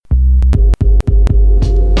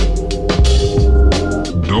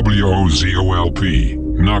WOZO-LP,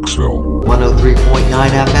 Knoxville. 103.9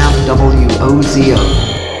 FM WOZO.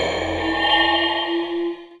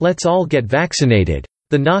 Let's all get vaccinated.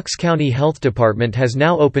 The Knox County Health Department has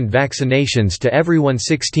now opened vaccinations to everyone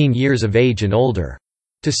 16 years of age and older.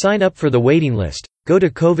 To sign up for the waiting list, go to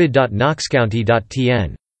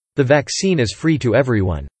covid.knoxcounty.tn. The vaccine is free to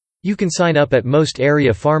everyone. You can sign up at most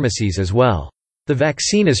area pharmacies as well. The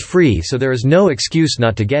vaccine is free, so there is no excuse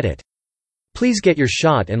not to get it. Please get your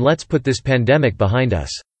shot and let's put this pandemic behind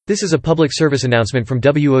us. This is a public service announcement from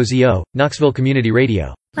WOZO, Knoxville Community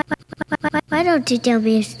Radio. Why don't you tell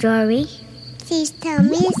me a story? Please tell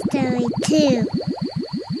me a story too.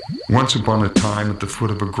 Once upon a time at the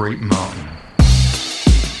foot of a great mountain.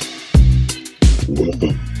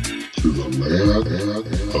 Welcome to the land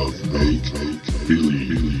of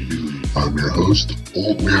make-believe. I'm your host,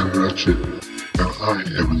 Old Man Ratchet, and I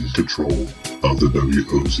am in control of the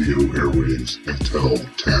WOZO airwaves until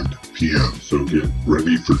 10 p.m. So get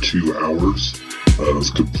ready for 2 hours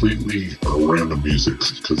of completely random music,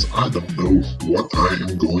 because I don't know what I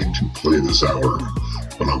am going to play this hour,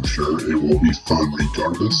 but I'm sure it will be fun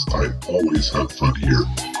regardless. I always have fun here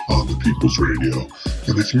on the People's Radio.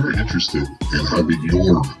 And if you're interested in having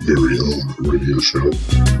your very own radio show,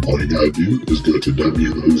 all you gotta do is go to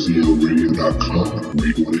wozoradiocom,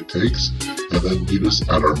 read what it takes, and then meet us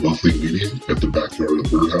at our monthly meeting at the backyard of the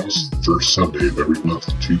Birdhouse, first Sunday of every month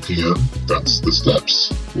at 2 p.m. That's the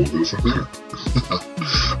steps. We'll go from there.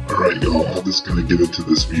 Alright, y'all, I'm just gonna get into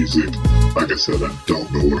this music. Like I said, I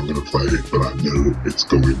don't know what I'm gonna play, but I know it's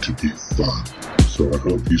going to be fun. So I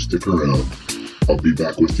hope you stick around. I'll be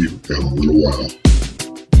back with you in a little while.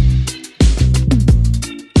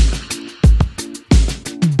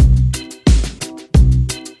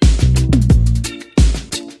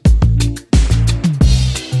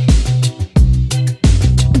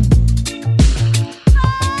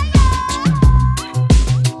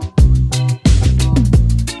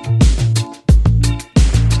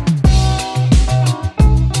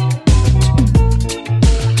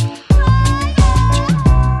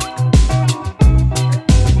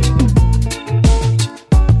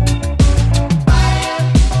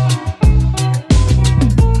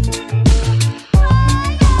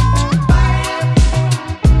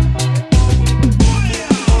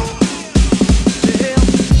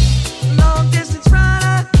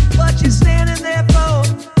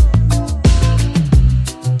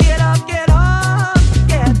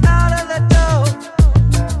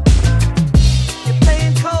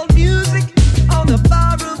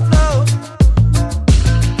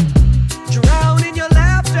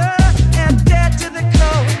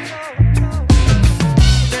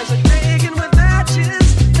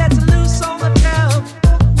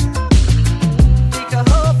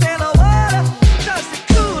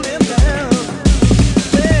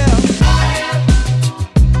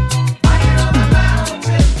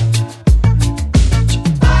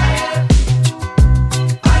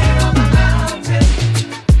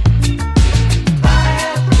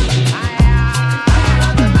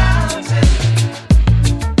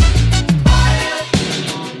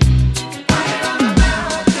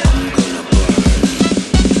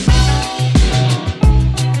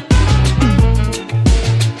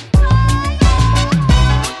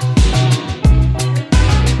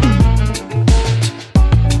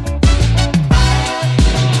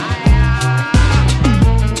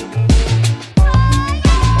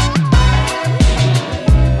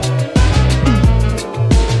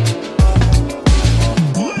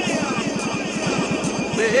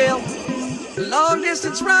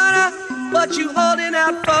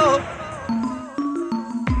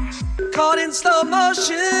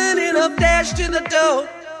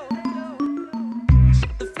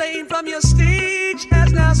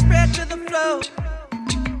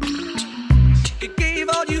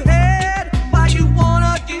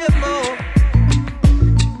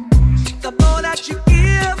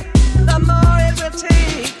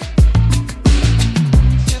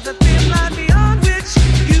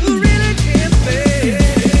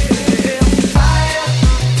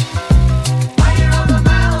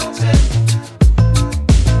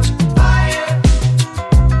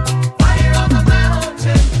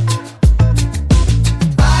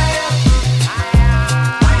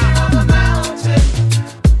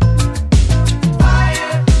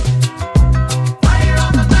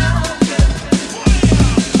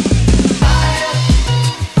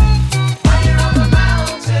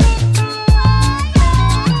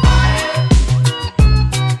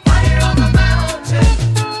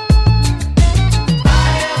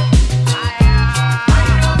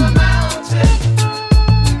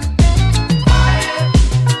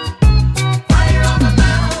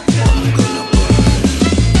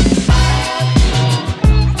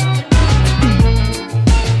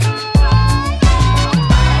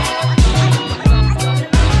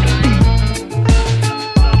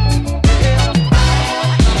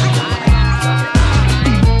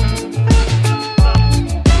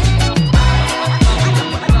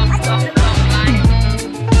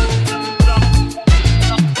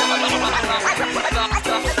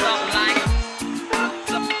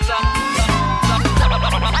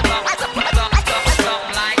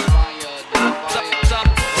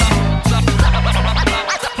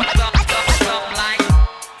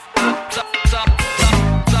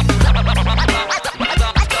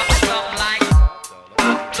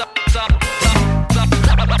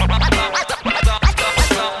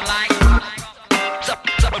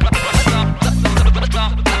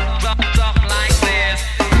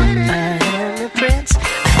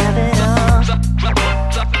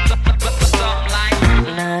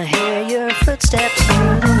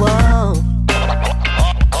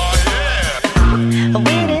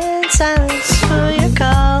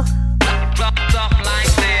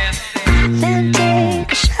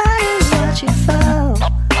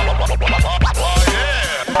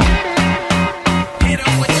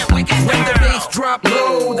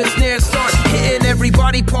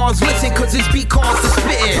 bars, listen, cause this beat calls to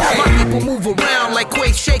spitting. My people move around like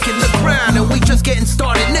quakes shaking the ground, and we just getting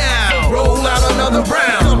started now. Roll out another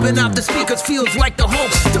round. Thumping out the speakers feels like the whole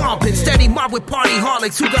stomping. Steady mob with party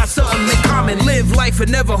harlots who got something in common. Live life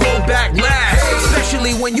and never hold back last.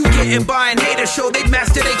 Especially when you getting by and haters show they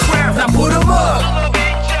master their craft. Now put 'em up.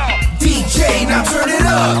 DJ, now turn it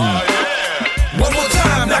up. One more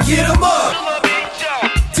time, now get 'em up.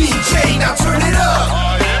 DJ, now turn it up.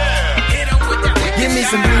 Give me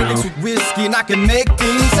some lyrics with whiskey and I can make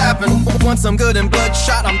things happen. Once I'm good and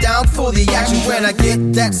bloodshot, I'm down for the action. When I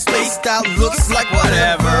get that spaced out, looks like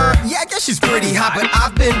whatever. Yeah, I guess she's pretty hot, but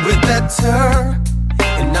I've been with better.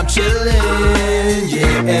 And I'm chillin',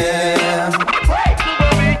 yeah.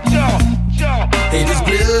 Haters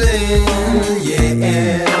grillin',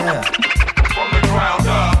 yeah. From the ground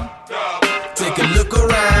up. Take a look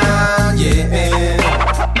around, yeah.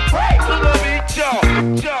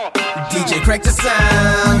 DJ crank the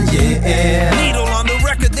sound, yeah. Needle on the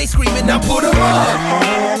record, they screaming, now put 'em up. I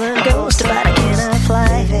have a ghost, but I cannot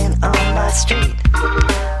fly in on my street.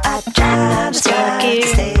 I drive just like you,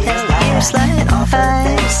 you slide off of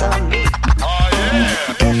this on me.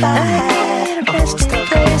 If I had a resting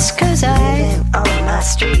place, cause I'm on my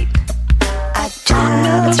street. I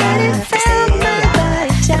drive just like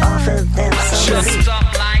off of them on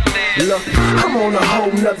me. Look, I'm on a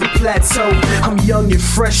whole nother plateau. I'm young and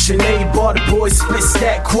fresh and A-bar, the boys spit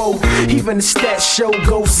stat quote. Even the stat show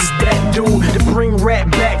ghost is that dude to bring rap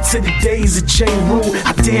back to the days of chain rule.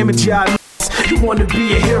 I damage y'all. You wanna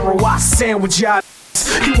be a hero, I sandwich y'all.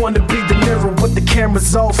 You wanna be the mirror, but the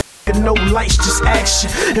camera's off. And no lights, just action.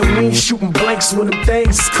 And we ain't shooting blanks when them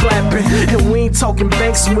things is clapping. And we ain't talking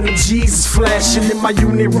banks when them G's is flashing. In my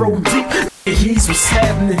unit roll deep, he's what's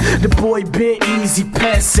happening. The boy been easy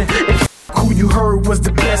passing. And who you heard was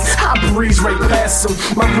the best, I breeze right past him.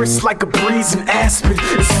 My wrist like a breeze in Aspen.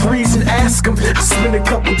 It's freezing, ask him. I spent a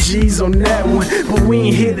couple G's on that one. But we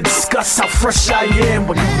ain't here to discuss how fresh I am.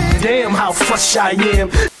 But damn how fresh I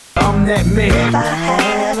am. I'm that man. If I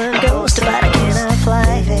have a ghost, but I cannot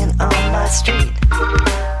fly in on my street.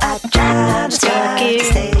 I drive just like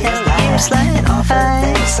you slide off of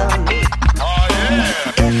this on me.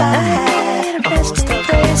 If I had a resting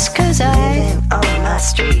place, cause I'm on my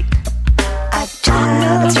street. I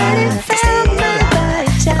drive just like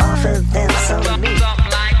off of them on me.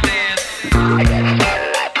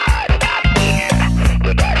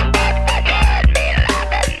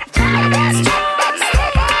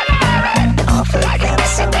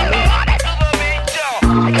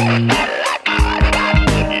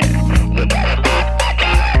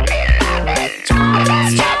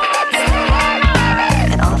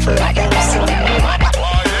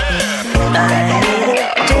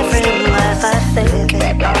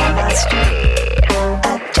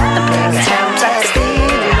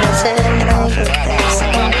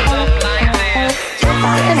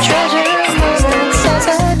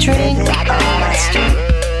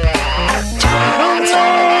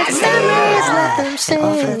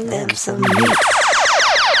 Some meat.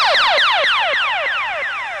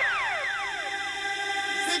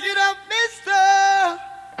 Pick it up, mister.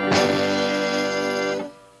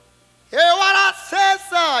 Hear what I said,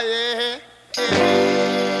 sir, yeah. Yeah.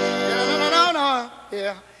 No,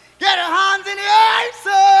 yeah. Get your hands in the air,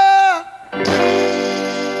 sir.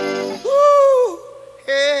 Woo,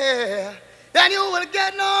 yeah. Then you will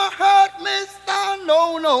get no hurt, mister.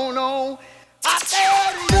 No. I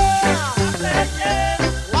said, yeah.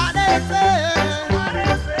 What they say?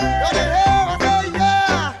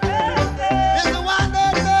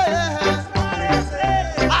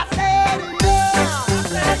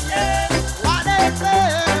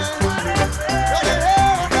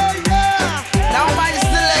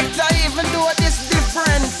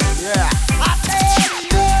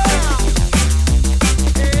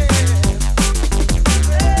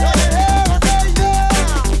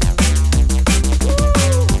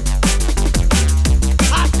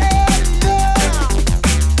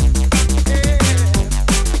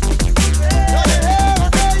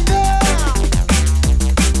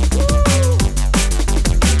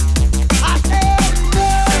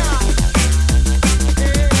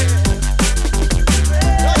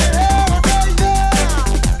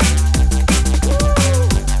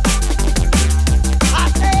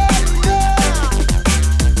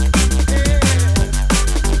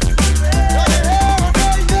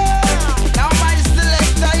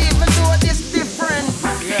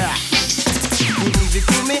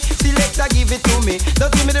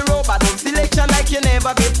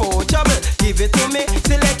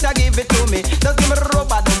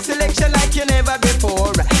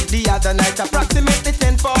 Approximately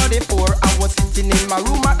 10:44, I was sitting in my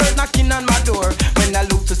room, I heard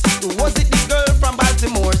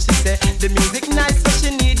The music nice, so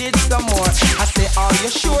she needed some more. I say, are you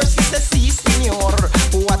sure? She said, si, senor.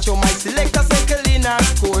 Watch your mic selector cycle in her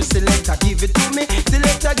score. Selector, give it to me.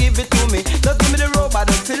 Selector, give it to me. Just give me the robot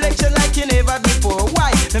of selection like you never before.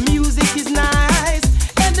 Why? The music is nice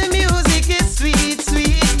and the music is sweet,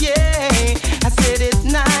 sweet, yeah. I said it's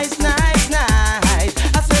nice, nice, nice.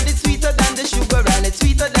 I said it's sweeter than the sugar and it's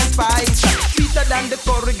sweeter than spice. Sweeter than the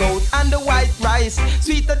curry goat and the white rice.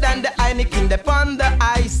 Sweeter than the Heineken upon the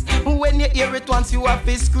ice. When you hear it once, you have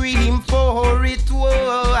to scream for it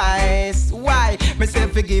twice. Why?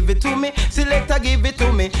 Myself, give it to me. Selector, give it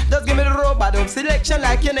to me. Just give me the robot of selection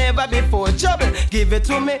like you never before. Trouble, give it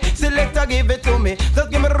to me. Selector, give it to me.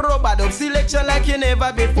 Just give me the robot of selection like you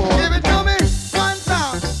never before. Give it to me one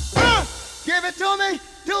time. Give it to me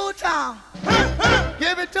 2 times.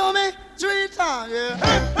 Give it to me 3 times. Yeah.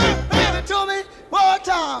 Give it to me 4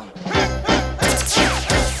 times.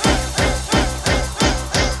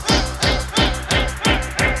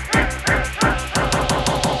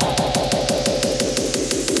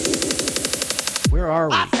 Where are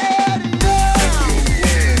we?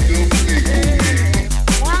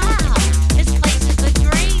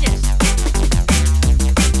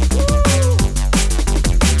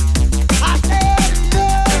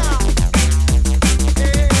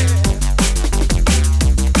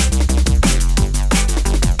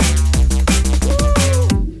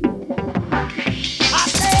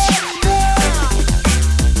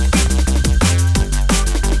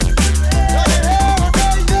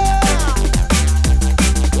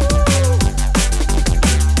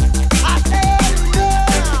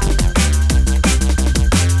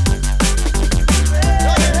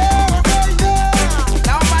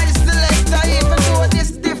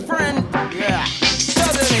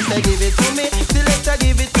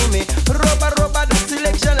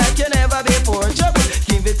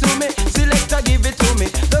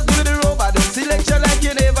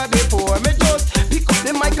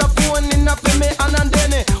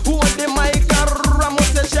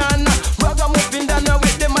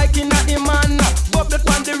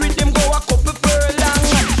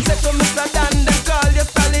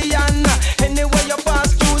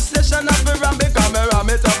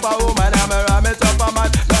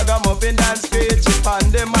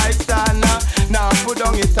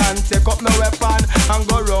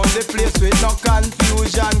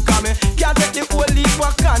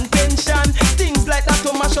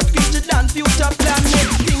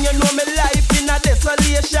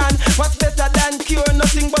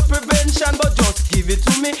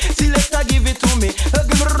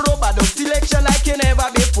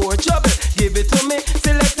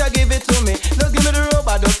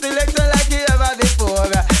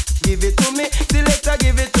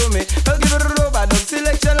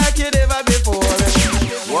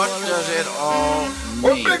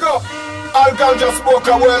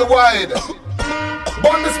 Worldwide,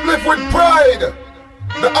 burn the split with pride.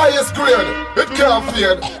 The highest grade, it can't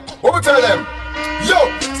fade. What we tell them? Yo,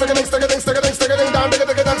 stick a ding, down, stick a ding down, stick a ding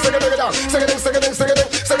down, stick a ding down, stick a ding, stick a ding, stick a ding,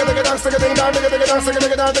 stick a ding down, stick a ding down, stick a ding down, stick a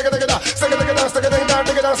ding down, stick a ding down, stick a ding down, stick a ding down,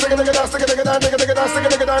 stick a ding down, stick a ding down, stick a ding down, stick a ding down, stick a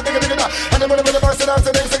ding down, stick a ding down, and then when the verse down,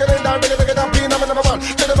 stick a ding down, stick a ding down, P number 1.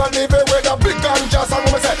 Get them on leave it with a big ganja song.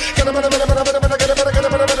 What we say? Get them on the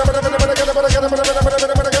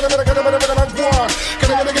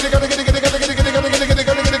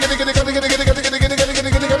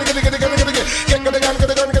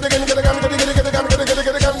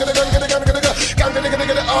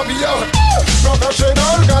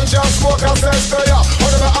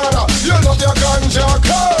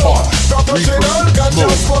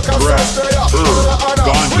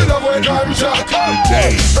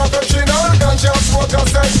professional ganja smoker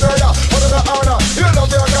sector, yeah. What the honor? You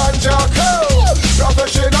love your ganja cool.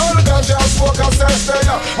 Professional ganja smoker sector,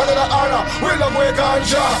 yeah. What the honor? We love your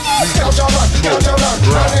ganja. Ganja man,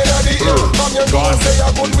 and in the ear. From your nose say a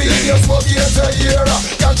good weed, you smoke years a year.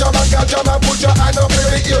 Ganja man, put your hand up in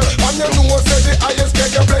the ear. From your nose say the highest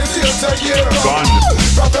cake you play years a year.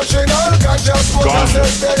 Professional ganja smoker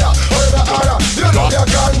sector, yeah. What the honor? You love your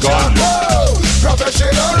ganja cool.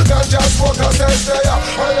 Professional ganja smoker sector, yeah.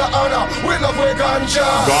 What the honor? We love your ganja.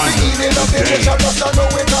 The healing of the nation must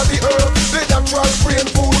know it on the earth. The natural brain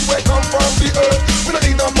food we come from the earth. We don't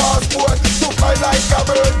need no passport to fly like a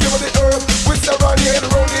bird. Give us the earth. We serenade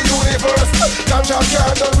around the universe. Ganja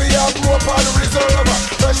candle we have rope on reserve.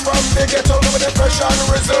 Fresh from the ghetto with the fresh on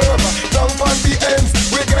reserve. Down from the ends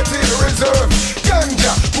we get it reserve.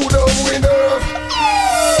 Ganja put on we nerve.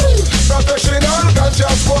 Professional ganja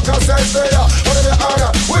smoker sector, yeah. What the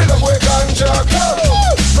honor? We love your ganja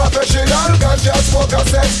cool. Professional ganja smoker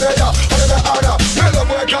sector, yeah. What the honor? We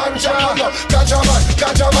love your ganja. Ganja man,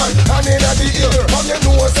 ganja man, and in the ear. From your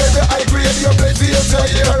nose, say the high grade, you play the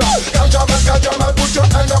ear. Ganja man, put your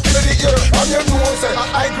hand up in the ear. From your nose, say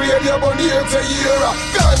high grade, you burn ear to ear.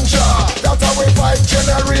 Ganja, that's how we vibe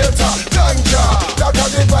generator. Ganja, that's how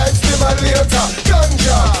the vibe stimulator.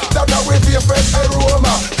 Ganja, that's how we favorite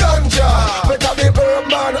aroma. Ganja, better the herb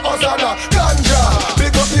man Osana. Ganja,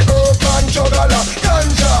 big up the herb man Jogala.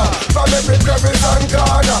 Ganja, from every crevice and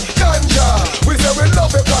corner. Ganja, we say we love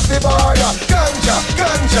it past the border. Ganja,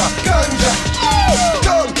 ganja, ganja.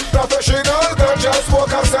 Come, professional ganja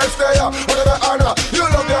smoker says there. Whatever honor, you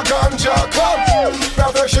love your ganja. Come,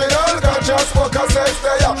 professional ganja smoker says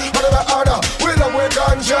there. Whatever honor, we love with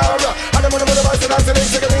ganja. And I'm gonna buy some dancing,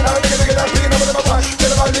 singing, and nigga, and peanut butter, my boy. Tell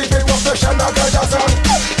them I'm leaving professional ganja song.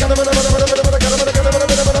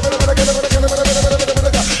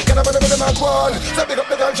 Say big up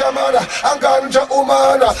the ganja man and ganja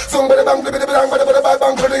woman. Somebody bang, bang, bang, bang, bang,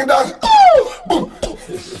 bang, bang, boom.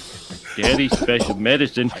 Daddy's special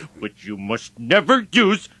medicine, which you must never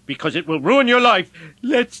use because it will ruin your life.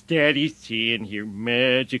 Let's Daddy see and hear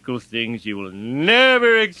magical things you will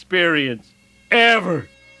never experience. Ever.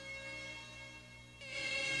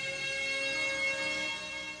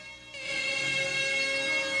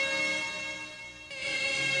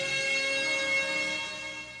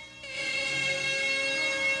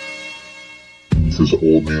 This is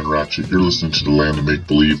Old Man Ratchet. You're listening to The Land of Make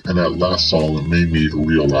Believe, and that last song it made me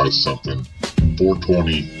realize something.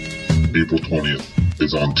 420, April 20th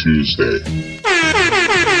is on Tuesday.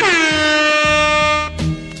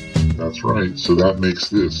 That's right, so that makes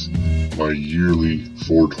this my yearly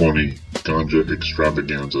 420 Ganja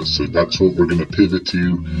Extravaganza. So that's what we're going to pivot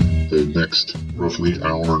to. The next roughly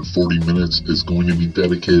hour and 40 minutes is going to be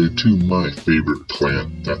dedicated to my favorite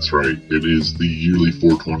plant. That's right, it is the yearly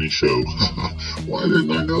 420 show. Why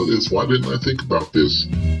didn't I know this? Why didn't I think about this?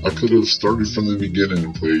 I could have started from the beginning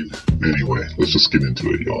and played. Anyway, let's just get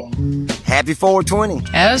into it, y'all. Happy 420.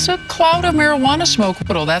 As a cloud of marijuana smoke,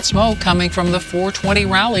 that smoke coming from the 420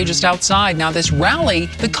 rally just outside. Now this rally,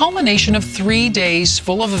 the culmination of 3 days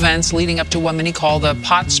full of events leading up to what many call the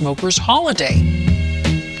pot smokers' holiday.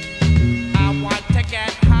 I want to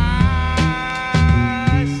get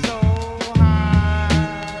high, so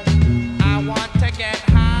high. I want to get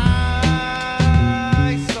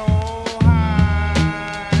high, so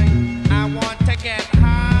high. I want to get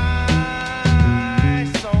high,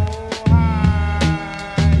 so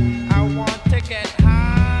high. I want to get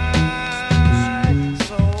high,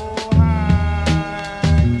 so high.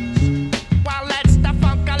 Well, let's the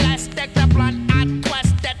funk, let's take the blunt. I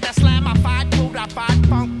twisted the slamified to the pot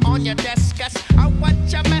funk on your discus. Oh, what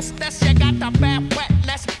you missed this? You got the bad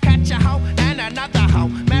wetness. Catch a hoe and another hoe.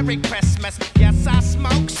 Merry Christmas. Yes, I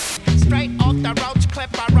smoke straight off the roach clip.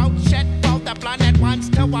 I wrote shit for the blunt at once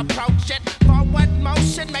to approach it. Forward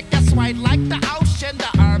motion, make you sway like the ocean. The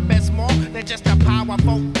herb is more than just a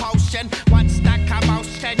powerful potion. What's the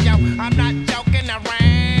commotion, yo? I'm not joking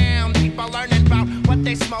around. People learning about what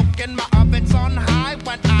they smoking. My oven's on high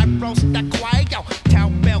when I roast the quail. Tell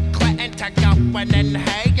Bill Clinton to go and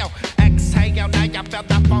inhale. Exhale, now you feel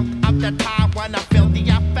the funk of the time. When I feel the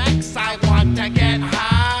effects, I want to get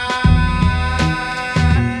high,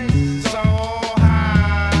 so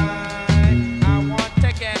high. I want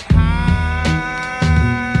to get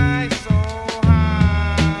high, so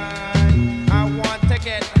high. I want to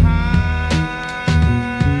get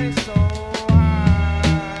high, so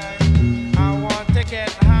high. I want to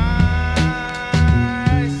get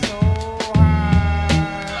high, so high.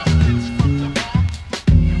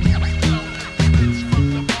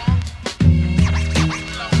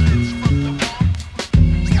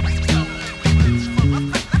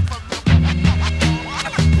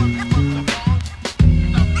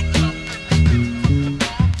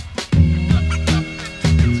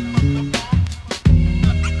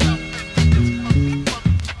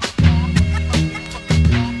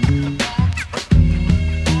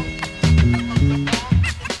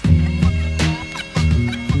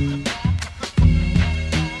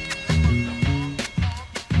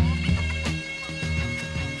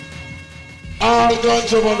 All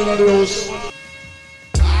ganja man in the house.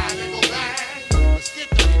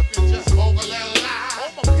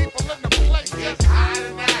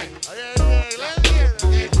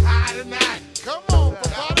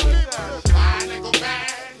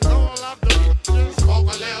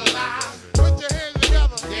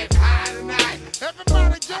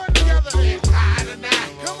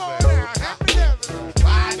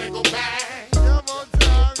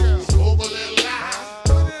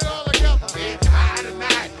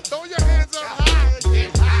 Throw your hands up.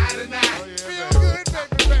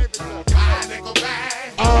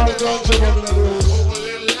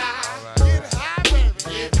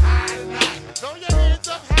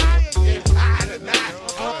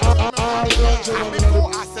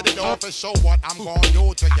 born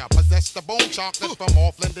Georgia. Possess the bone chocolate from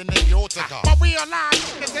Offland and then Utica. My real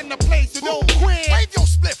life is in the place you don't quit. Wave your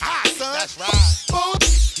split high, son. That's right.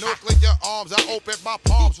 Nuclear arms, I open my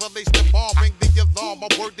palms, release the bomb, ring the alarm. My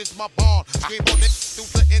word is my bond. Scream on it through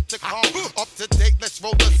the intercom. Up to date, let's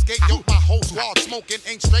roll the skate. Yo, my whole squad smoking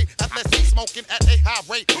ain't straight unless he's smoking at a high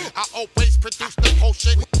rate. I always produce the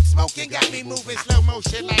potion. Smoking got me moving slow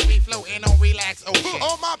motion like we floating on relaxed ocean.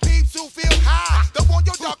 All my peeps who feel high, don't want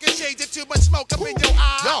your darkest shades and too much smoke up in your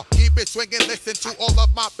eye. Yo, keep it swinging, listen to all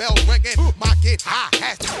of my bells ringing. My get high,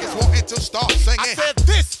 hashtags wanting to start singing. I said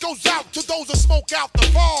this goes out to those who smoke out the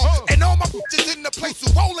farm. And all my bitches in the place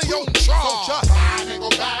who roll their own charm. So just high and go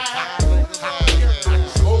back,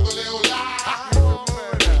 smoke a little light.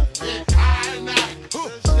 Get high tonight.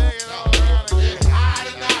 Get high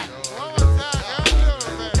tonight.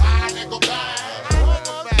 High and go back,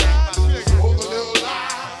 smoke a little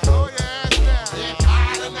light. Get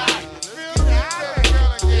high tonight.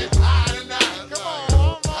 Get high tonight.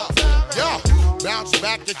 Yo, bounce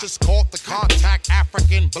back, you just caught the contact.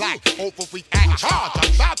 African black, overreact, charge.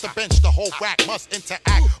 I'm about to bench the whole whack. Must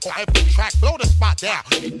interact on every track, blow the spot down.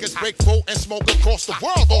 Niggas break full and smoke across the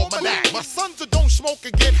world on my neck. My sons who don't smoke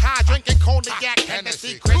and get high, drinking cognac,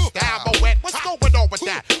 Hennessy, Cristal, Moet. What's going on with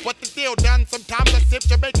that? What the deal done? Sometimes I sip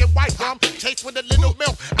Jamaican white rum, chase with a little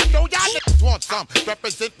milk. I know y'all niggas want some.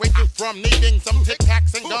 Represent where you from, needing some Tic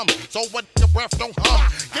Tacs and gum. So what the breath don't hum.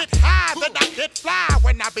 Get high, then I get fly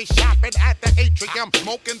when I be shopping at the atrium.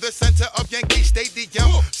 Smoking the center of Yankee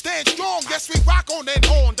Stadium. Stand strong, yes we rock on and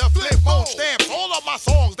on. The flip phone stamps, all of my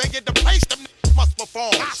songs, they get the place them must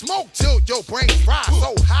perform. Smoke till your brain's fried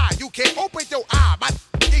so high you can't open your eye. My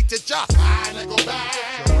need to just high and go back.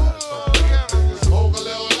 Smoke a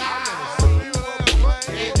little light.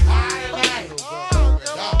 Get high tonight.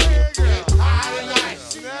 Get high tonight.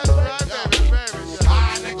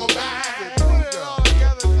 High and go back.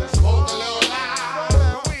 Smoke a little light.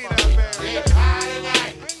 Get high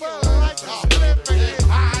tonight. Get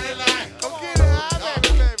high tonight.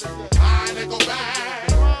 High and go back.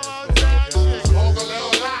 Smoke a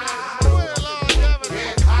little light.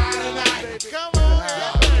 Get high tonight. Come on.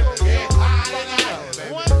 Get high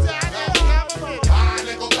tonight. One time. High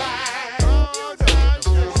and go back.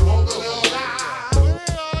 Smoke a little light.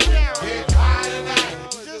 Get high tonight.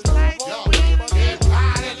 Just like get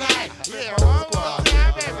high tonight. Yeah, one more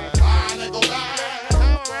time, baby. High and go back.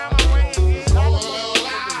 Smoke a little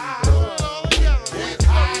light. Get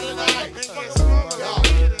high tonight.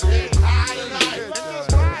 Get high tonight.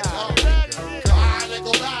 High and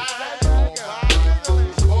go back.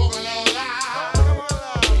 Smoke a little light.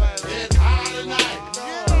 Get high tonight.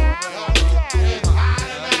 Get high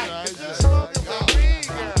tonight.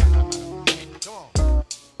 Come on.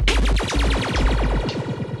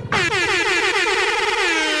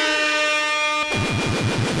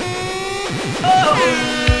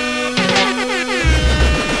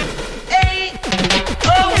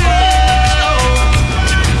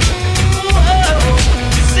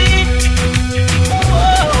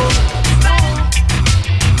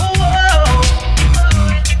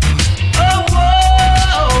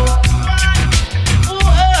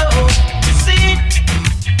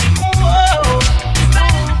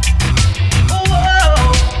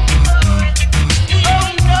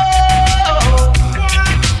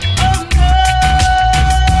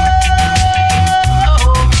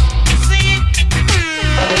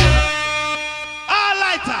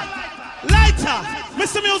 Lighter,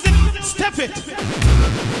 Mr. Music, step it.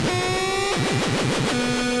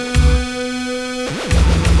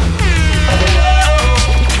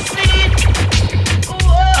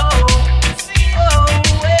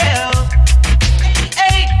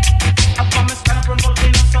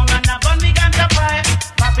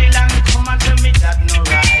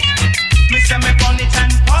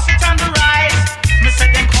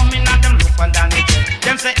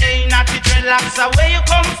 Where you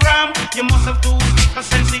come from? You must have two speakers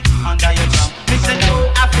sense under your drum. Me say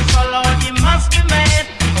no, I feel so Lord, he must be mad.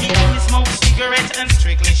 He only smokes cigarettes and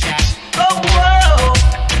strictly shots. Oh whoa,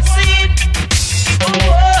 see, oh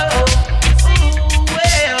whoa, ooh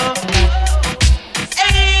well,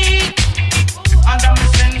 hey. Under me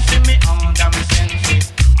sense, me under me sense,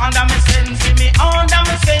 under me sense, me under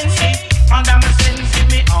me sense, under me sense,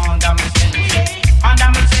 me under me sense, under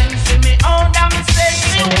me sense, me under me sense.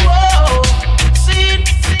 Whoa.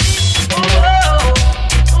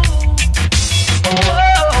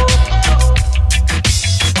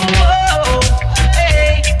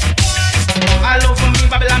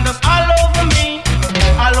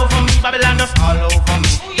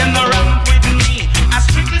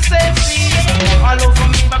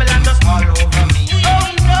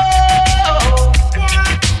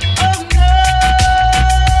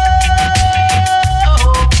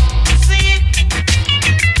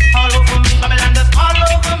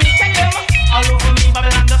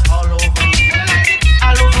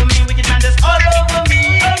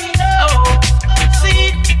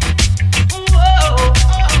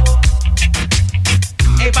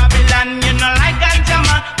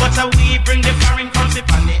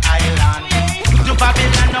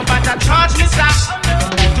 bother charge me, sir.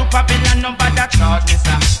 To Babylon, no bother charge me,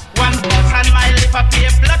 sir. One bus and my lip a pay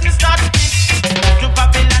blood, me start speak. To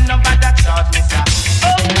Babylon, no bother charge me, sir.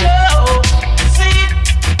 Oh no, see,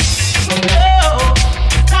 no,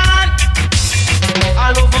 one.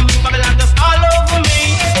 All over me, Babylon just all over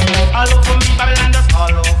me. All over me, Babylon just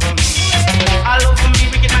all over me. All over me,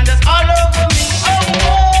 wicked man just all over me.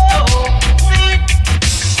 Oh, see,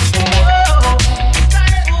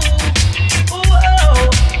 oh,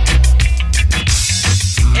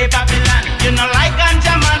 hey Babylon, you know like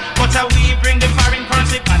ganja man, but we bring the foreign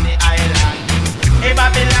currency on the island. Hey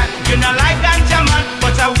Babylon, you know like ganja man,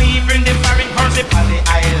 but we bring the foreign currency on the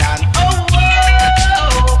island. Oh,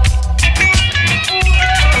 whoa,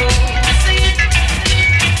 see it?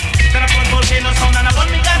 Gonna put volcano sound and I want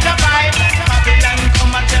me ganja vibe. Babylon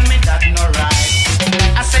come and tell me that no right.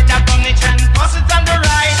 I said that on the trend, pass it on the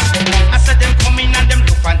right. I said them come in and them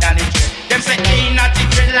look on Danny J. Them say hey not it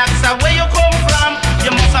relax, where you come from?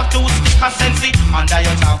 You must have two stickers sense under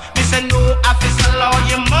your tongue. Me say no officer law,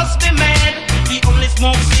 you must be mad. He only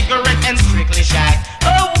smokes cigarette and strictly shag.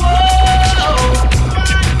 Oh whoa,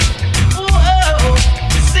 whoa,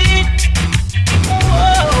 see, whoa,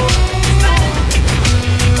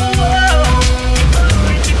 whoa.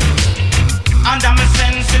 Under me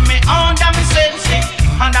sense, me under me sense,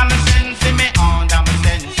 under me sense, me under me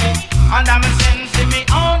sense, under me sense, me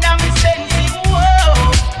under me sense. Whoa.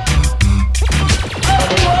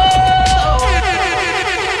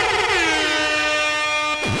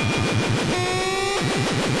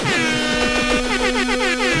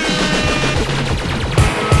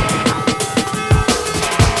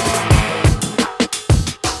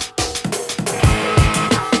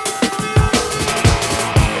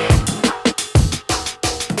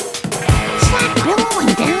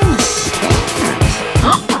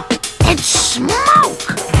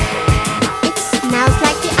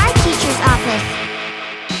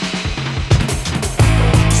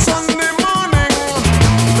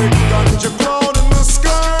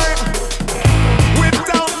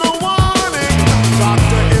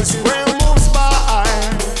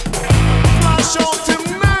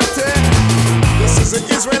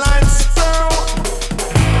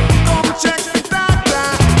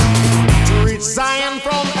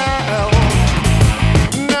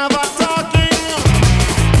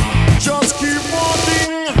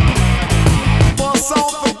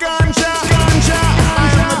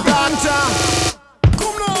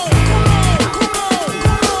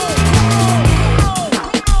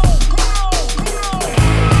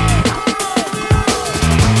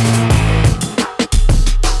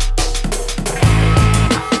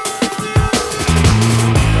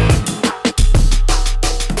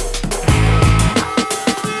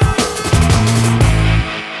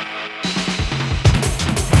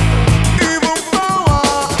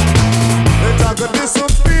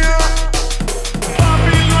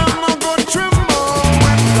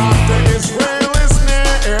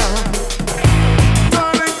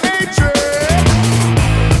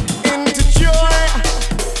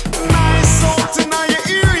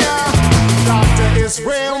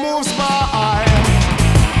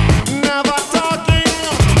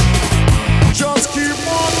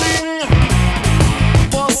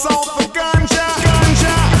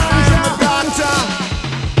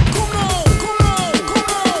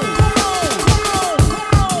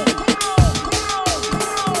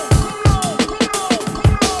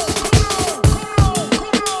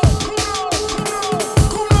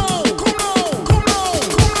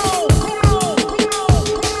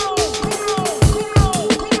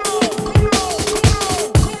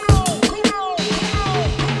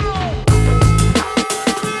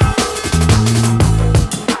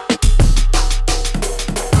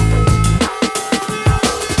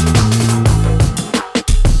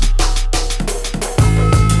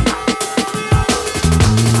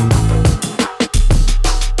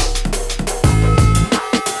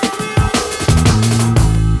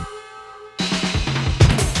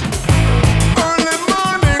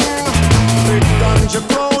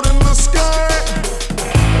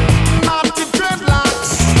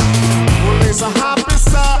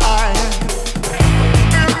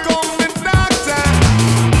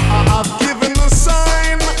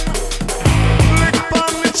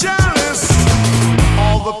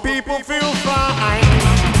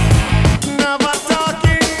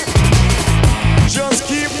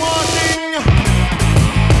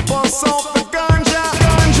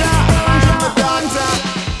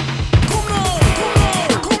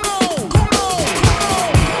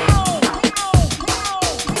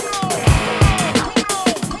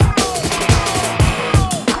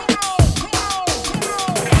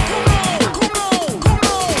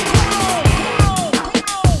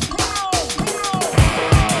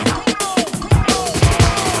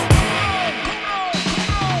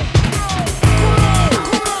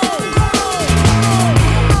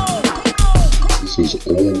 is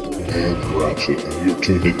Old Man Ratchet, and you're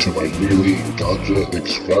tuned into my yearly Ganja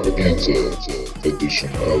Extravaganza edition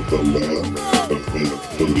of the Land of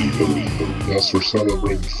Make-Believe. Yes, we're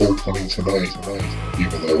celebrating 420 tonight,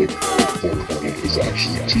 even though 420 is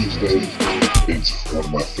actually Tuesday. It's one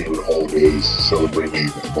of my favorite holidays, celebrating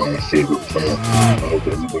my favorite plant. I hope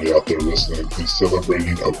everybody out there listening is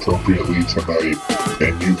celebrating appropriately tonight,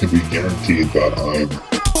 and you can be guaranteed that I'm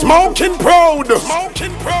Smoking proud!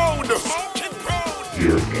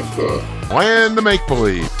 Here in the Land of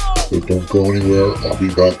Make-Believe. So don't go anywhere, I'll be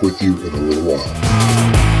back with you in a little while.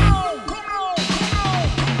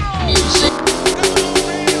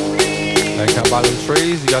 Hey, can I buy them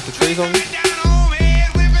trees? You got the trees on you?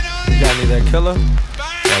 You got any of that killer?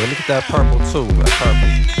 Yeah, let me get that purple too. That purple.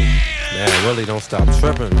 Man, really don't stop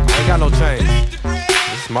tripping. I ain't got no change.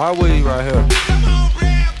 This is my weed right here.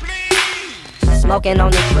 Smoking on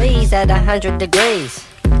the trees at 100 degrees.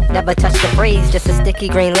 Never touch the breeze, just a sticky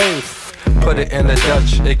green leaf. Put it in the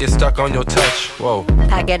Dutch, it gets stuck on your touch. Whoa.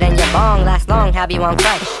 Pack it in your bong, last long, have you on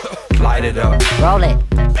clutch. Light it up. Roll it.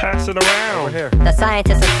 Pass it around. Over here. The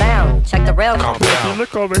scientists are sound. Check the rail compound. You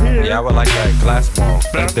look over here. Yeah, I would like that glass ball.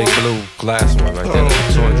 That big blue glass one right there.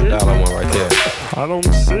 $200 one right there. I don't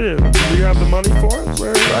see it. Do you have the money for it?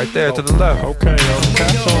 Where is right there to the left. Okay,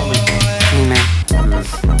 cash only. Hey man,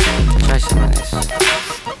 try some of this.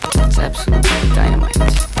 It's absolute dynamite.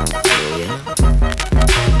 Oh yeah?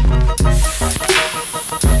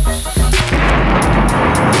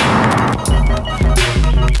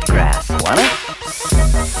 Grass, want it?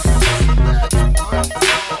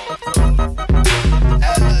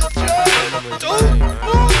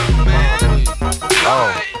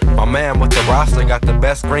 Oh, my man with the roster got the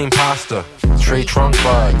best green pasta. Tree trunk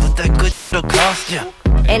bud. What that good shit'll cost ya?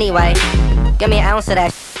 Anyway, give me an ounce of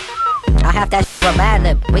that I have that for a bad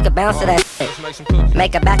lip. We could bounce to that shit.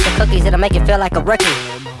 Make a batch of cookies, it'll make you feel like a rookie.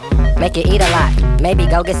 Make you eat a lot, maybe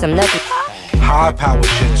go get some nookies. High power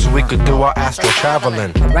shit so we could do our astral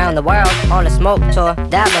traveling. Around the world on a smoke tour,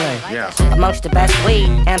 dabbling. Amongst the best weed,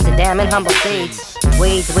 Amsterdam and humble seeds.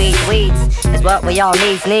 Weeds is what we all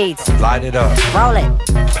needs. Light it up. Roll it.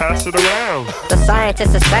 Pass it around. The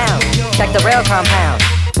scientists are sound. Check the real compound.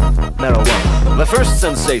 Marijuana. The first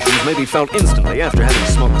sensations may be felt instantly after having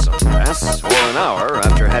smoked some grass, or an hour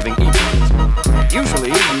after having eaten it. Usually,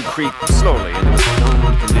 you creep slowly into a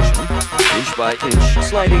stoned condition, inch by inch,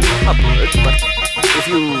 sliding upward, but if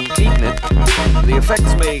you've eaten it, the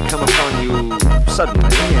effects may come upon you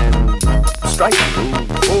suddenly and strike you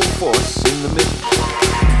full force in the middle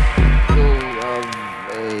of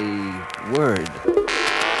a word.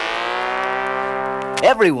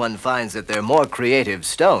 Everyone finds that they're more creative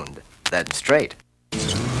stoned than straight.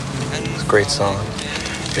 It's a great song.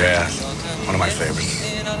 Yeah, one of my favorites.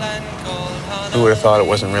 Who would have thought it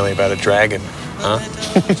wasn't really about a dragon, huh?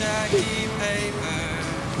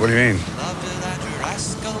 What do you mean?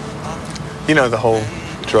 You know the whole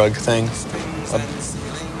drug thing?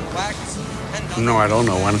 No, I don't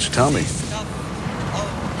know. Why don't you tell me?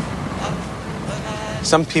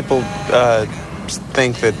 Some people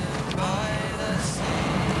think that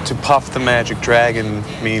to puff the magic dragon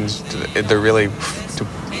means they're really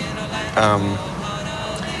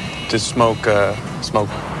to smoke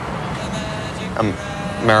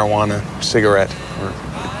marijuana cigarette.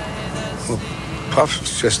 Well,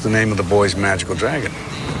 Puff's just the name of the boy's magical dragon.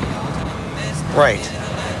 Right.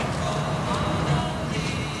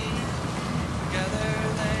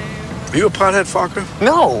 Are you a pothead, Fokker?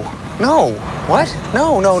 No. What?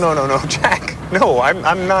 No, Jack. No,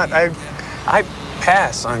 I'm not. I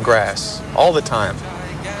Pass on grass all the time.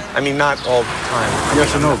 I mean, not all the time.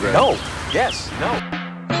 Yes or no, Greg? No. Yes. No.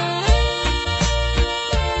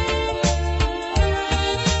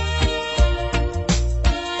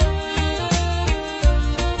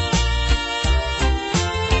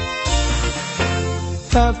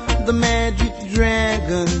 Puff the magic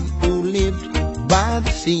dragon who lived by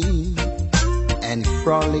the sea and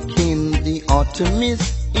frolic in the autumn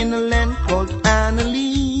mist in a land called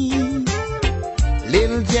Annalee.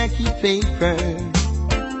 Little Jackie Paper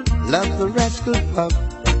loved the rascal Puff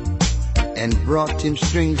and brought him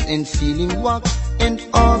strings and sealing wax and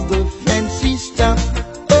all the fancy stuff.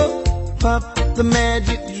 Oh, Puff the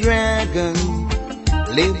magic dragon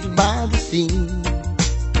lived by the sea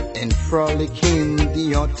and frolic in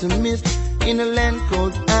the autumn mist in a land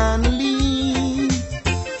called Annalee.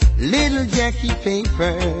 Little Jackie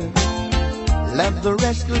Paper loved the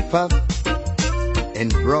rascal Puff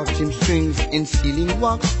and brought him strings and sealing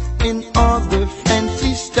wax and all the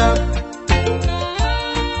fancy stuff.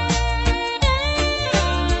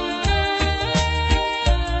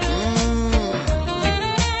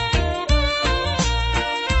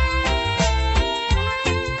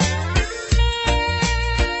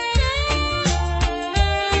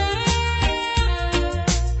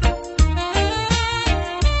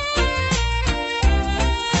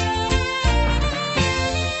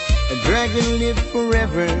 dragon live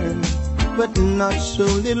forever, but not so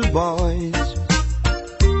little boys.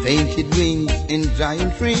 Painted wings and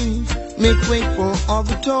giant rings make way for all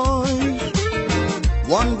the toys.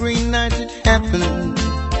 One green night it happened,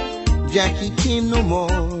 Jackie came no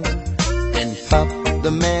more, and Pop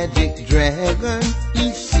the magic dragon,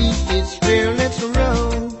 he see his fearless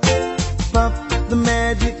row. Pop the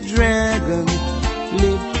magic dragon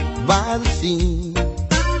lived by the sea,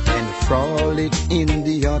 and frolic in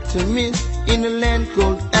the autumn mist in a land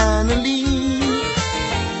called Annalee.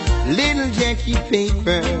 Little Jackie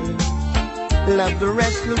Paper loved the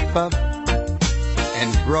restless Pup,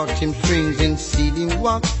 and brought him strings and seeding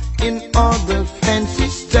walk in all the fancy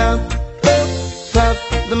stuff. Puff, Puff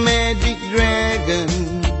the magic dragon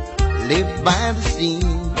lived by the sea,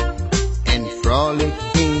 and frolic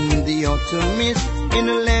in the autumn mist in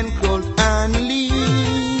a land called Annalee.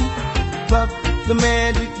 Puff the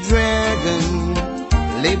magic dragon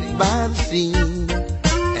lived by the sea,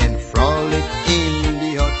 and frolic in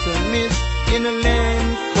the autumn mist in a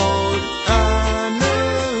land called Annalee.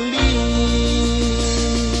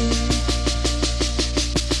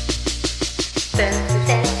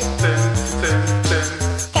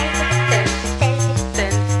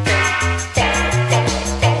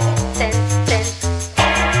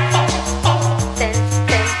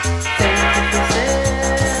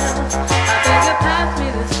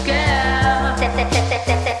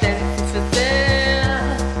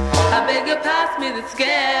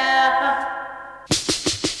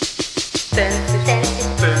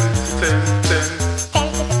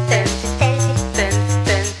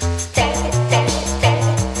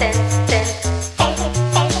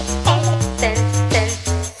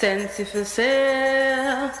 Fancy for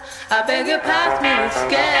sale, I beg you pass me the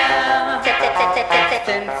scale.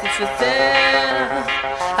 Fancy for sale,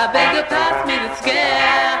 I beg you pass me the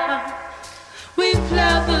scale. We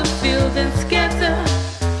plow the field and scatter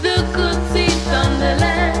the good seeds on the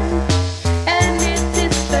land, and it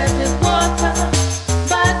is fed with water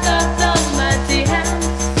by God's almighty hand.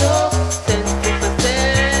 So fancy for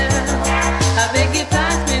sale, I beg you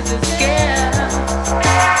pass me the scale.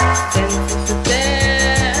 Fancy for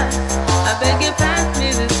sale, I beg you pass me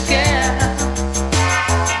the scale.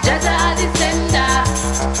 Jaja a the sender,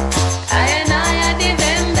 I and I a the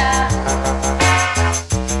vendor.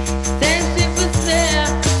 Fancy for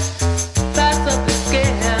sale, pass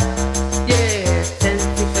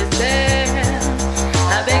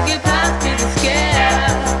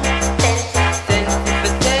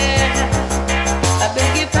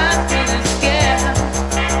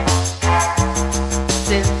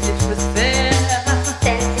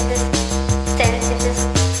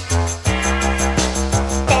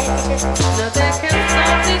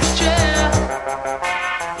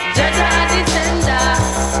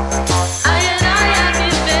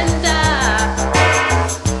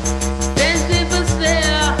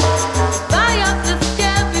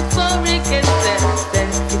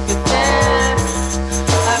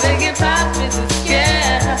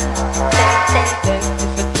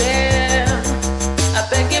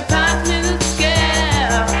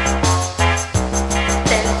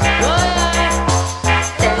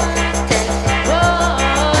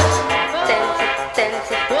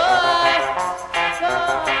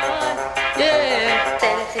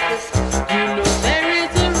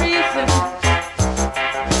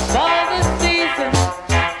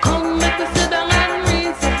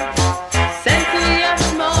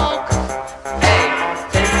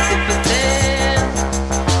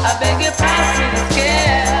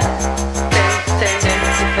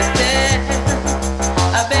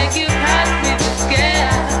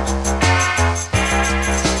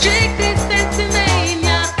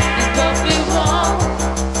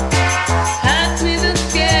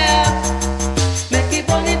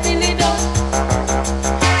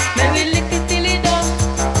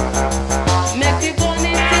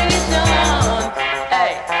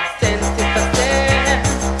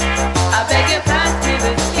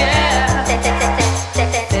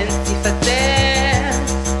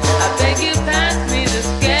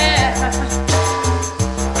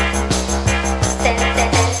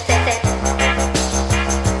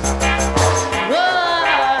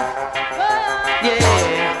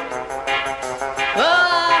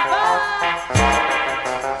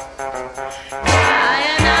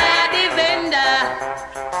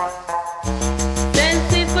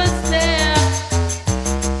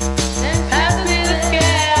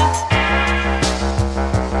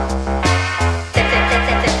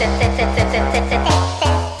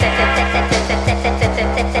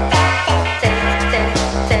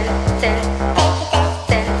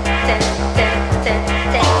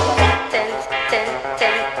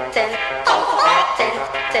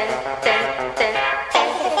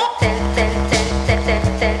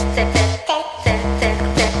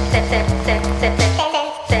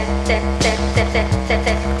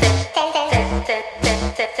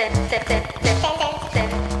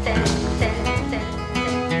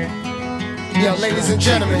and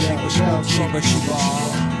gentlemen.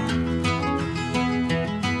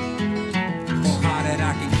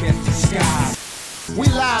 We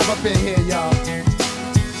live up in here, y'all.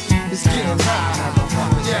 It's getting hot.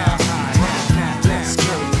 Yeah. Let's go.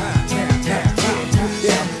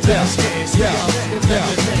 Yeah.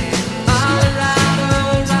 Colorado,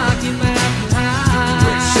 Rocky Mountain High.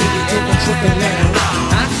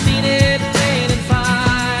 I've seen it raining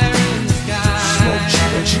fire in the sky.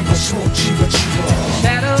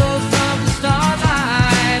 Shadows from the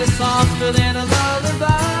starlight is softer than a lullaby.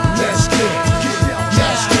 Let's get it.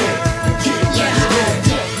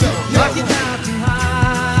 Rocky Mountain High.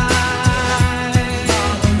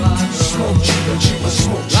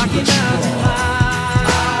 Rocky Mountain High.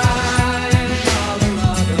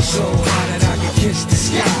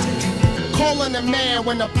 Calling a man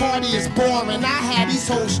when the party is boring. I had these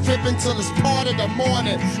hoes stripping till it's part of the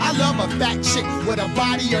morning. I love a fat chick with a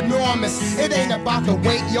body enormous. It ain't about the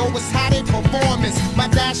weight, yo, it's how they performance. My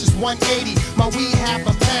dash is 180, my weed half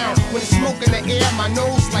a pound. When it's smoke in the air, my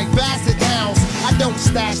nose like basset hounds. I don't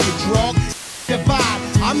stash the drug, divide.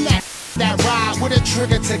 I'm that ride with a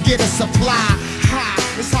trigger to get a supply. High,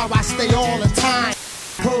 it's how I stay all the time.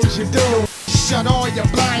 Close your door. Shut all your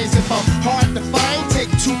blinds. If I'm hard to find, take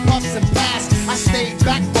 2 puffs and pass. I stayed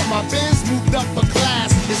back, but my Benz moved up a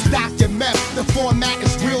class. It's Dr. Meth, the format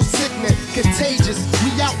is real sickening, contagious.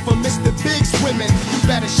 We out for Mr. Big swimming. You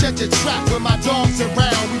better shut your trap when my dog's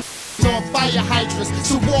around. We on fire hydrants,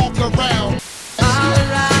 so walk around.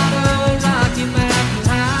 Colorado, Rocky Mountain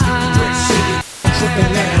High.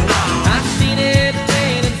 I've seen it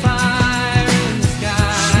raining fire in the sky.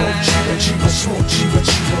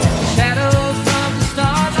 Shadows from the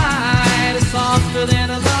starlight is softer than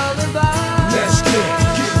a lullaby. Let's get it.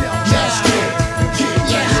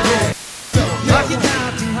 Rocky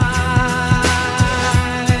Mountain High.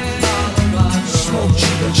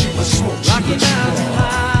 Rocky Mountain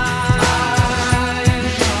High.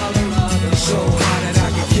 So high that I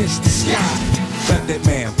can kiss the sky. Let that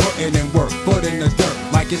man putting in work, foot in the dirt,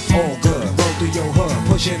 like it's all good. Roll through your hood,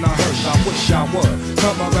 pushing a hearse. I wish I would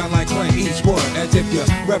come around like Clint Eastwood, as if you're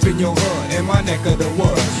repping your hood in my neck of the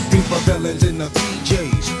woods. People villains in the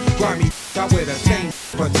PJs, grimy. I wear the same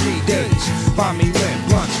for 3 days. Find me lit,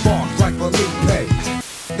 blunt sparks like Felipe.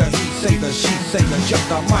 The he say, the she say, the jump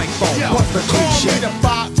the microphone. What's the cliche? Call me the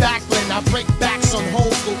Bob Backlund. I break backs on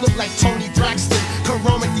hoes who look like Tony Braxton.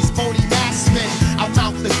 Corona with these phony mass men. I'm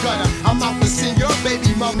out the gutter. I'm out to send your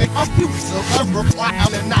baby mama. I'm a reply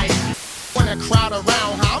on the night. When a crowd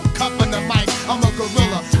around, how I'm cupping the mic. I'm a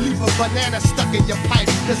gorilla. Leave a banana stuck in your pipe.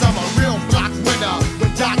 Cause I'm a real block winner.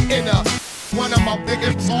 With Doc Inner. One of my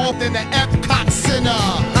biggest involved in the Epcot Center.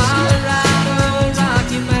 Colorado,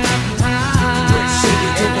 Rocky Mountain High.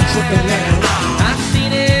 I've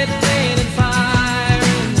seen it raining fire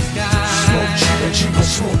in the sky.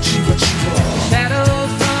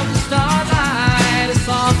 Shadows from the starlight is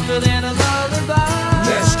softer than a lullaby.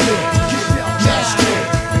 Let's get it.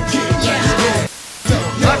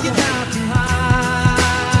 Rocky Mountain High.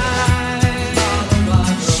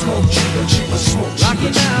 Rocky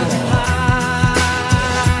Mountain High.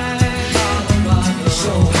 So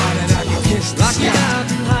high that I can kiss the Rocky sky.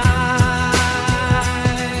 Mountain High.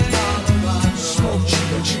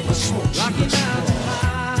 Rocky Mountain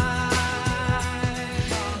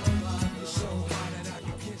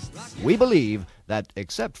We believe that,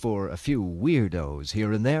 except for a few weirdos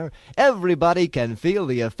here and there, everybody can feel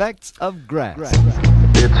the effects of grass.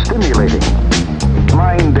 It's stimulating,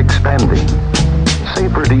 mind expanding,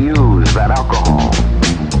 safer to use than alcohol.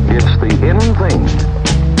 It's the in thing,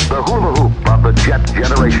 the hula hoop of the jet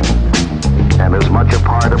generation, and as much a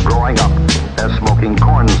part of growing up as smoking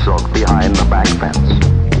corn silk behind the back fence.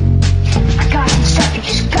 I got some stuff you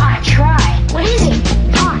just gotta try. What is it?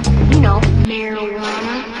 Pot. You know,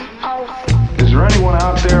 marijuana. Oh. Is there anyone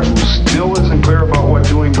out there who still isn't clear about what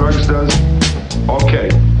doing drugs does? Okay,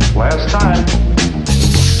 last time.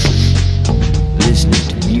 Listening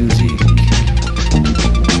to music.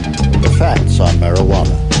 The facts on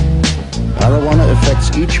marijuana. Marijuana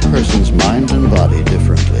affects each person's mind and body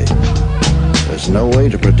differently. There's no way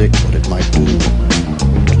to predict what it might do to you.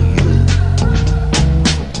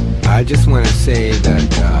 I just want to say that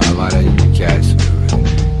a lot of you guys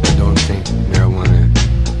don't think marijuana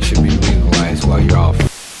should be legalized while you're off.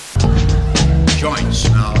 Joints.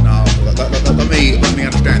 Now, let me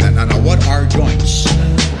understand that. Now, what are joints?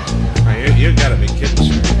 You gotta be kidding,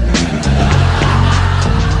 sir.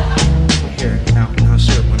 Here, now,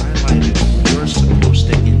 sir, when I light it, you're supposed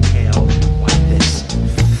to inhale like this.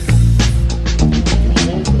 You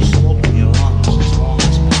hold the smoke in your lungs as long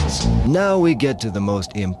as possible. No, now we get to the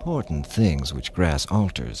most important things which grass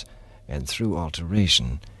alters, and through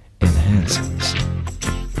alteration, enhances.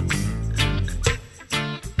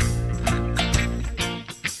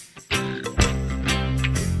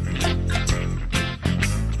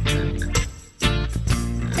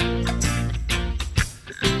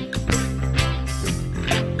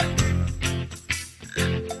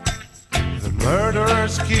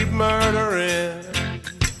 Murderers keep murdering,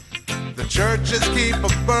 the churches keep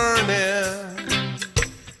a-burning,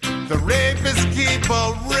 the rapists keep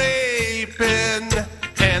a-raping,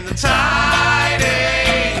 and the tide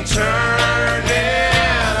ain't turning.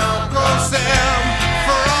 Uncle Sam,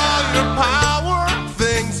 for all your power,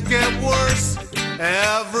 things get worse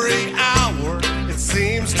every hour. It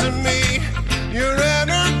seems to me your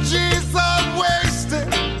energy's all wasted,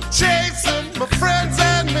 chasing my friends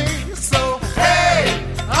and me.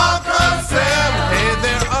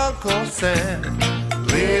 Uncle Sam,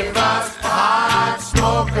 leave us pot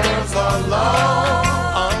smokers alone.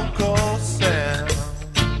 Uncle Sam,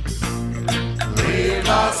 leave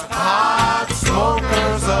us pot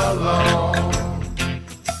smokers alone.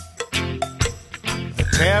 The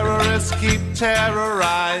terrorists keep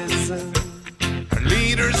terrorizing, our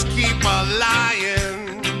leaders keep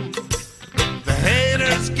a-lying, the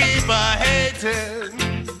haters keep a-hating,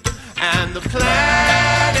 and the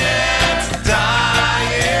planet's dying.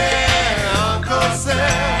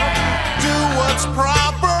 Do what's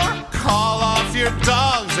proper, call off your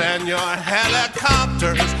dogs and your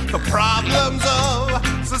helicopters. The problems of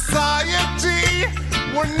society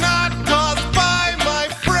were not caused by my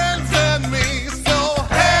friends and me. So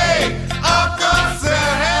hey, Uncle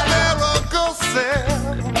Sam, hey there, Uncle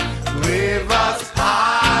Sam, leave us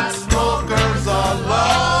pot smokers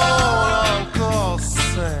alone. Uncle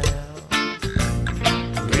Sam,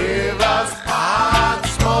 leave us pot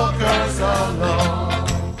smokers alone.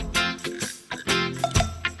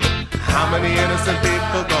 How many innocent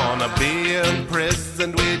people gonna be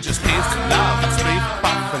imprisoned? We just peace and love and street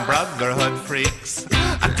pop and brotherhood freaks.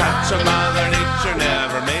 A touch of Mother Nature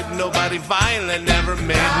never made nobody violent, never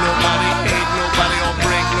made nobody hate, nobody will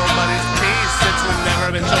break nobody's peace. It's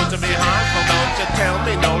never been shown to be harmful. Don't you tell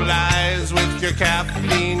me no lies with your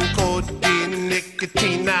caffeine, codeine,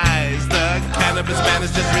 nicotine eyes. The cannabis ban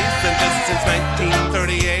is just recent, just since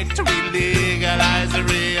 1938 to re-legalize it,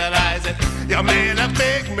 realize it. You made a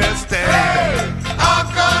big mistake. Hey,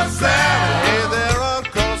 Uncle Sam, hey there,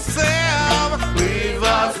 Uncle Sam, leave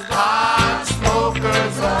us pot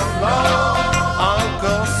smokers alone.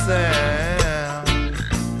 Uncle Sam,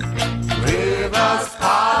 leave us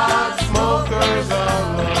pot smokers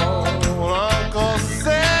alone. Uncle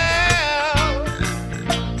Sam,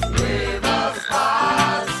 leave us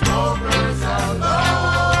pot smokers alone.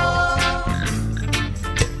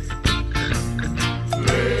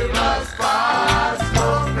 Leave us pot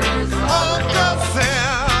smokers alone. Uncle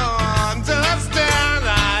Sam, understand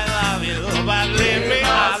I love you, but leave me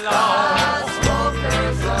alone.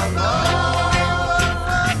 Smokers alone.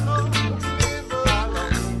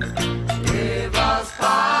 Leave us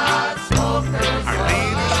pot smokers alone. Our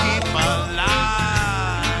leaders keep a-lying.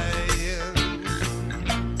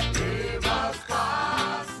 Leave us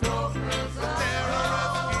pot smokers alone.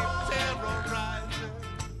 Terrorists keep terrorizing.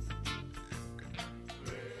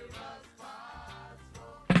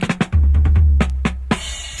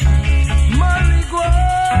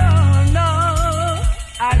 Marijuana,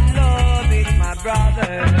 I love it, my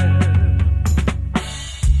brother.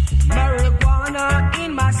 Marijuana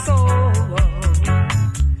in my soul,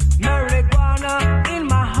 marijuana in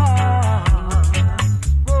my heart.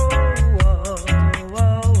 Whoa, whoa,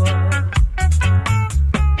 whoa, whoa.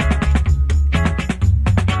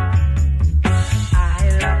 I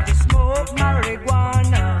love to smoke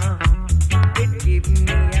marijuana. It gives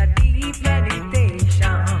me a deep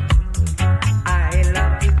meditation. I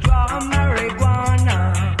love to draw marijuana.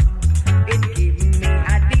 It gives me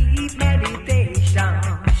a deep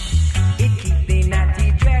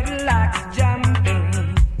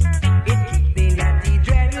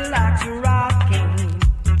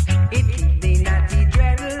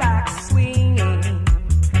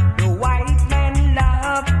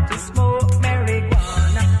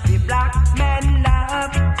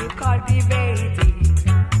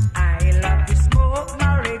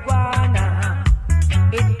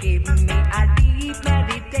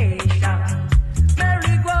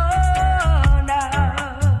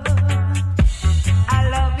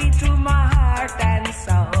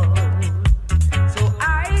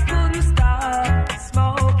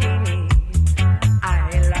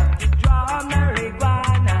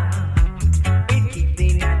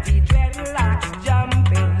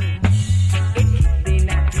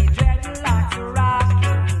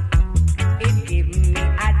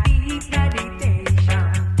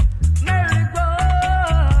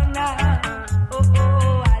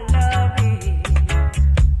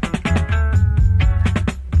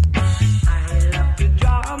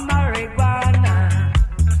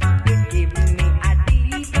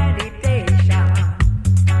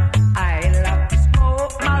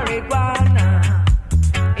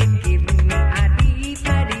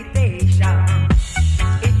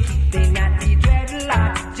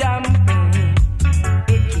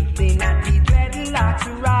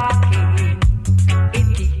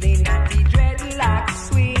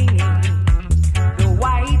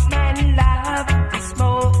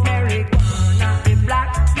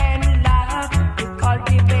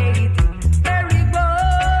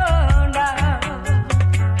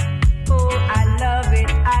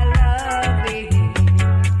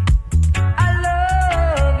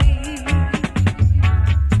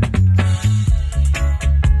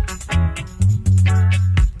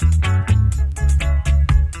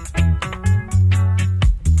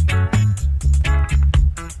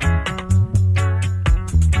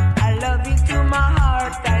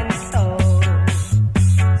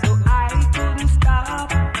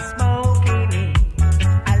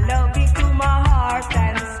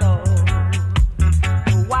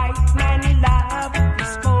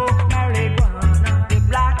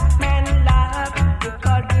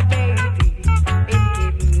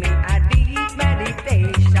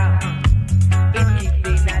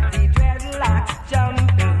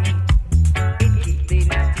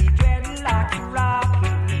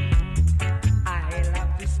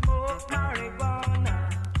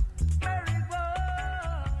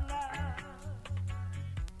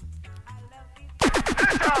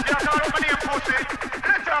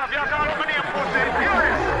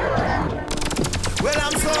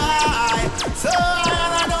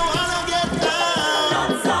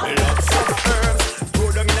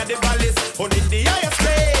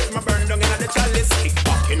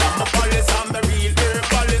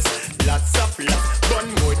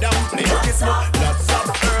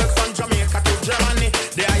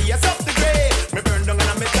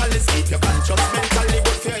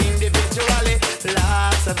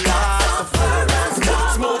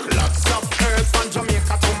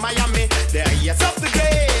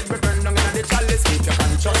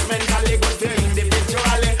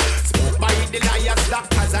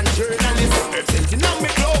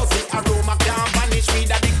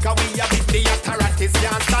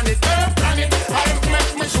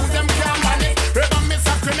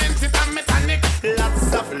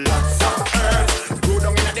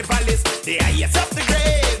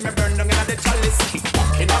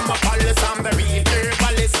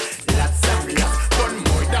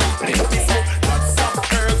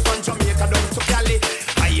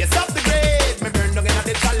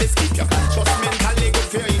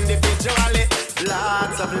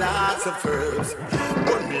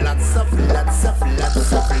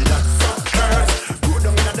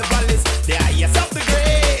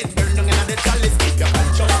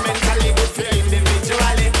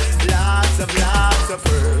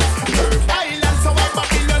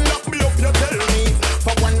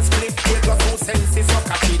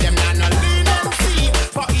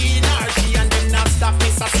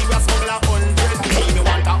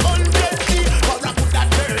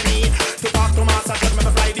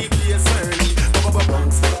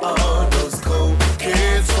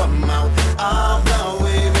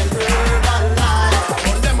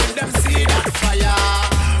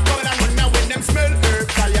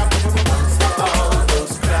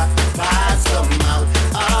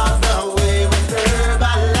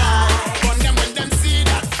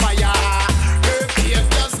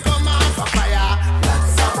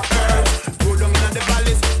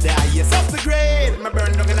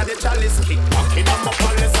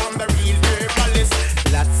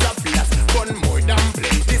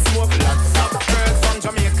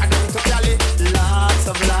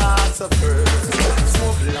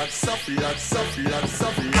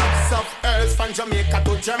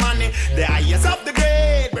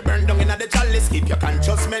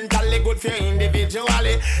physically, good for you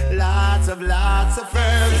individually. Lots of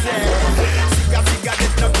firms, yeah. Cigar,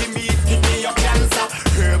 this no give me your cancer.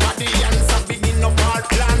 Her body answer, begin up all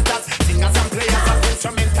planters. Singers and players of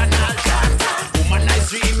instrumental chanters. Humanize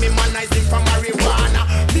dreaming, humanizing from marijuana.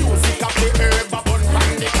 Music of the herb, a bun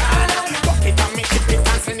from the corner. Bucket and me ship it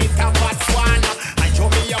and send it to Botswana. I show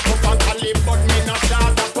me a puff and cali, but me no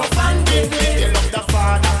shot a puff and give me the love the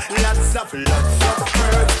father. Lots of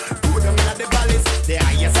birds, put them in the valleys. The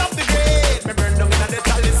highest of the grade, me burn them in the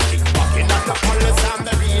chalice. Walking up the colors, I'm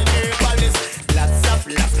the real herbalist. Lots of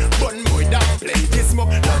bun more than plenty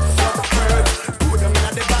smoke. Lots of birds, put them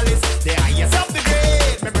in the valleys. The highest of the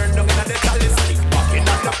grade, me burn them in the chalice. Walking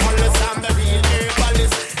up the colors, I'm the real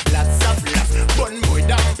herbalist. Lots of bun more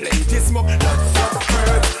than plenty smoke. Lots of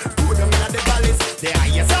birds, put them in the valleys. The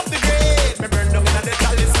highest of the grade, me burn them in the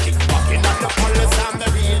chalice. Walking up the colors, I'm the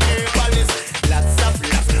real herbalist. Lots of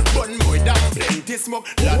bun more than plenty smoke.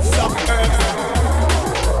 Lots of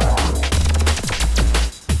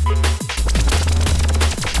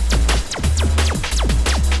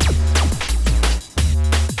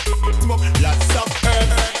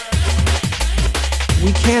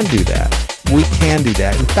We can do that. We can do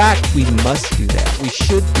that. In fact, we must do that. We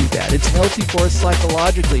should do that. It's healthy for us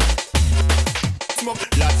psychologically.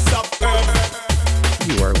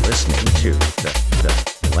 You are listening to the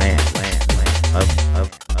land of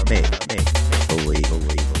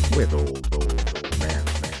believe with old man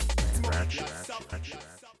Ratchet.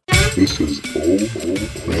 This is Old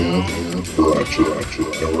Man Ratchet,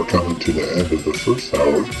 and we're coming to the end of the first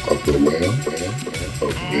hour of the land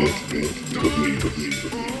of Believe.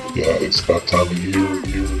 Yeah, it's that time of year.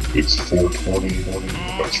 It's 420.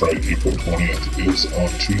 That's right, April 20th is on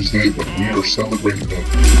Tuesday, but we are celebrating a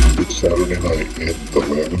good Saturday night in the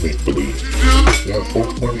land of make-believe. Yeah,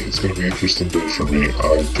 420 is going to be an interesting day for me.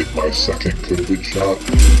 I did my second COVID shot,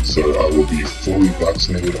 so I will be fully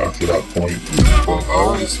vaccinated after that point. But I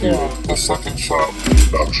always hear the second shot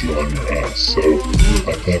knocks you on your ass, so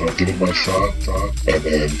I plan on getting my shot and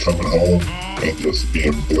then coming home and just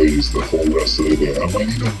being blazed the whole rest of the day. I might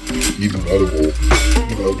even eat an edible,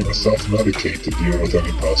 gonna self-medicate to deal with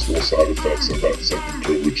any possible side effects of that second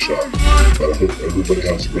COVID shot. But I hope everybody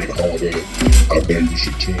has a great holiday. I know you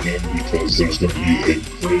should tune in because there's going to be a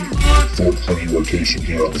great 420 rotation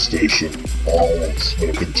here on the station, all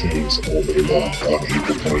smoking tunes all day long on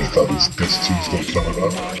April 20th. That is this Tuesday coming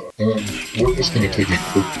up. And we're just going to take a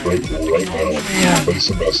quick break right now, play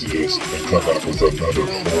some messages, and come back with another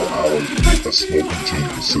whole hour of smoking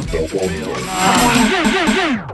tunes. So don't go anywhere.